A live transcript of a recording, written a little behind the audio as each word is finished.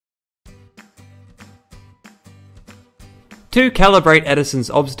To calibrate Edison's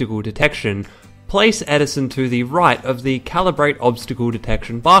obstacle detection, place Edison to the right of the Calibrate Obstacle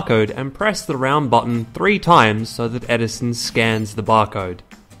Detection barcode and press the round button 3 times so that Edison scans the barcode.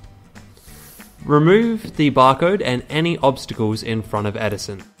 Remove the barcode and any obstacles in front of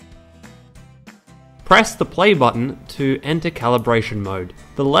Edison. Press the play button to enter calibration mode.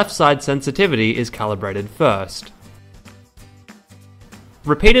 The left side sensitivity is calibrated first.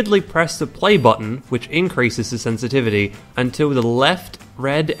 Repeatedly press the play button, which increases the sensitivity, until the left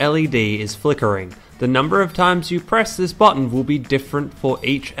red LED is flickering. The number of times you press this button will be different for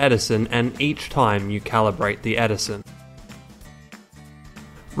each Edison and each time you calibrate the Edison.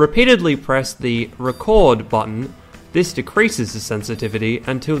 Repeatedly press the record button. This decreases the sensitivity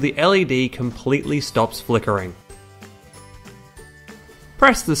until the LED completely stops flickering.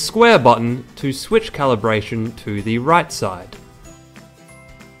 Press the square button to switch calibration to the right side.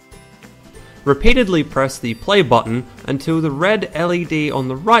 Repeatedly press the play button until the red LED on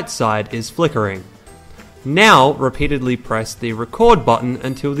the right side is flickering. Now repeatedly press the record button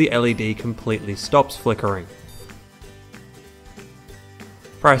until the LED completely stops flickering.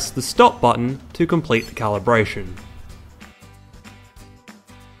 Press the stop button to complete the calibration.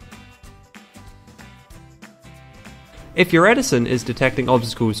 If your Edison is detecting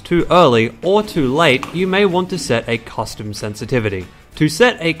obstacles too early or too late, you may want to set a custom sensitivity. To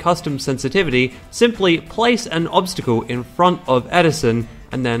set a custom sensitivity, simply place an obstacle in front of Edison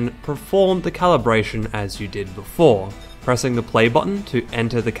and then perform the calibration as you did before. Pressing the play button to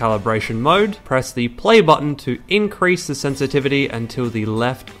enter the calibration mode, press the play button to increase the sensitivity until the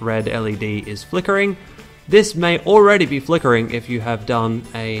left red LED is flickering. This may already be flickering if you have done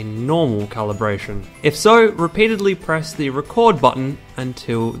a normal calibration. If so, repeatedly press the record button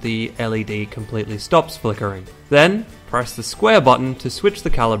until the LED completely stops flickering. Then, press the square button to switch the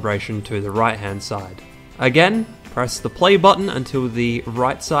calibration to the right hand side. Again, press the play button until the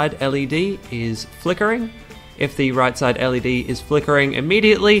right side LED is flickering. If the right side LED is flickering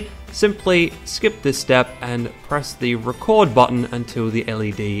immediately, simply skip this step and press the record button until the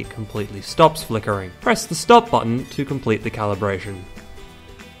LED completely stops flickering. Press the stop button to complete the calibration.